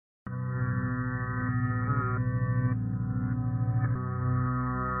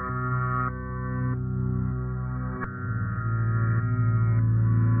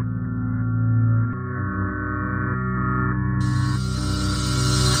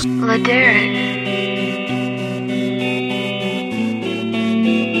Ladarian.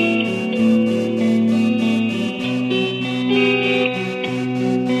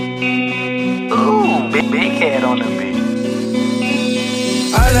 Big head on the beat.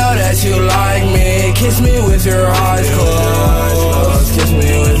 I know that you like me. Kiss me with your eyes closed. Kiss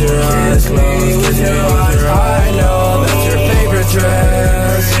me with your eyes closed. I know that's your favorite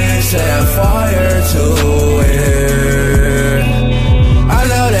dress. Set fire to it. I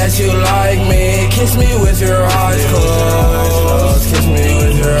know that you like me. Kiss me with your eyes closed. Kiss me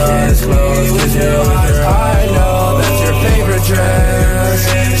with your eyes closed. I know that's your favorite dress.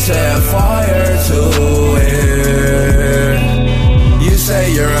 Set fire to it. You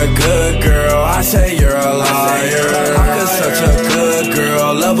say you're a good girl, I say you're a liar. I'm just such a good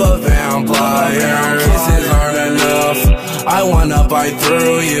girl, love a vampire. Kisses aren't enough, I wanna bite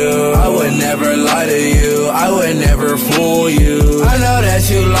through you. I would never lie to you, I would never fool you. I know that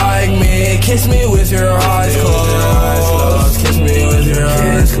you like me, kiss me with your eyes closed. Kiss me with your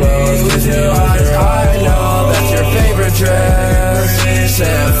eyes closed. I know that's your favorite dress.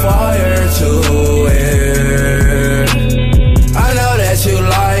 Set fire to it. I know that you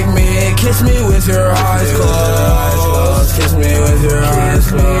like me. Kiss me with your eyes closed. Kiss me with your eyes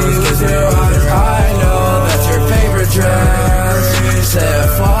closed. I know that's your favorite dress. Set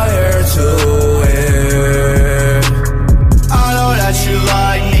fire to it. I know that you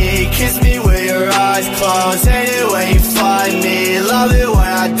like me. Kiss me with your eyes closed. Hate it when you find me. Love it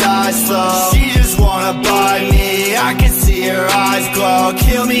when I die slow. She just wanna bite me. I can see her eyes glow.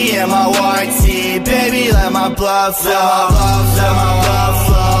 Kill me in my white tee. Baby, let my blood flow. Let my blood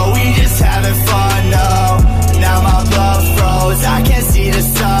flow. We just having fun, no. Now my blood froze. I can't see the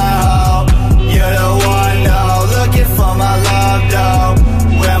sun. You're the one, no. Looking for my love, though.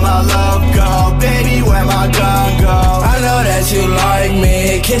 Where my love go? Baby, where my gun go? I know that you like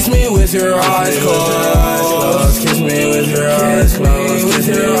me. Kiss me with your eyes closed. Kiss me with your eyes closed.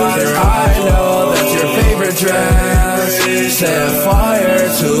 I know that's your favorite dress. Set fire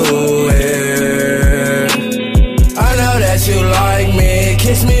to it.